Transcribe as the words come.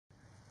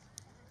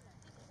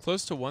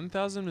Close to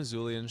 1,000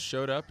 Missoulians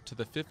showed up to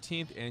the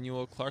 15th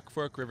annual Clark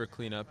Fork River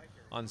Cleanup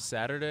on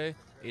Saturday,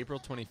 April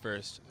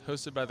 21st,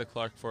 hosted by the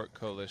Clark Fork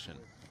Coalition.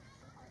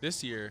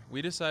 This year,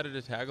 we decided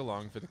to tag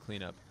along for the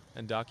cleanup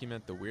and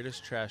document the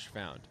weirdest trash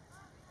found.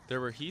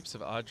 There were heaps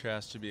of odd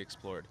trash to be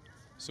explored,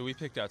 so we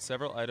picked out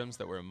several items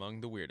that were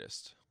among the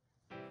weirdest.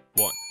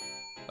 1.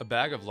 A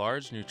bag of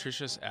large,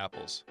 nutritious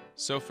apples.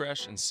 So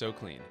fresh and so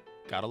clean.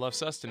 Gotta love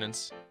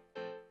sustenance.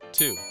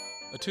 2.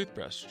 A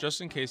toothbrush, just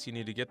in case you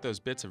need to get those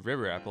bits of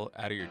river apple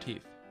out of your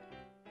teeth.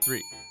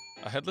 3.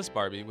 A headless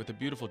Barbie with a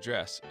beautiful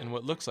dress and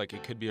what looks like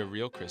it could be a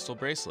real crystal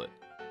bracelet.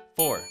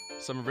 4.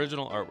 Some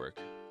original artwork,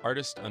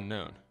 artist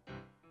unknown.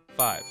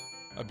 5.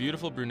 A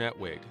beautiful brunette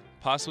wig,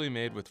 possibly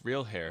made with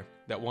real hair,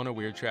 that won a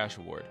Weird Trash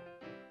Award.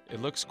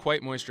 It looks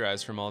quite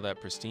moisturized from all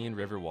that pristine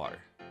river water.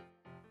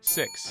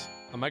 6.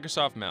 A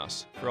Microsoft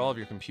mouse, for all of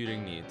your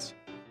computing needs.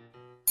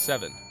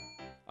 7.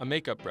 A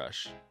makeup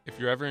brush, if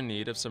you're ever in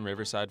need of some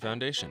riverside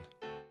foundation.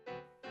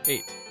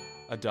 8.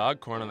 A dog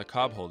corn on the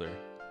cob holder,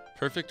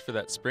 perfect for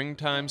that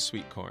springtime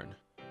sweet corn.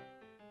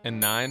 And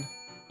 9.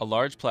 A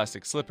large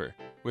plastic slipper,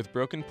 with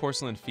broken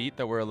porcelain feet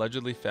that were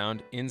allegedly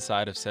found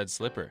inside of said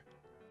slipper.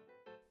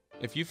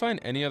 If you find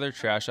any other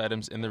trash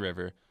items in the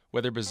river,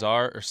 whether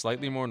bizarre or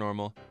slightly more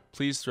normal,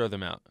 please throw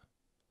them out.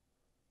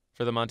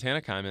 For the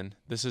Montana Kaiman,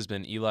 this has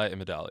been Eli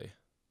Imadali.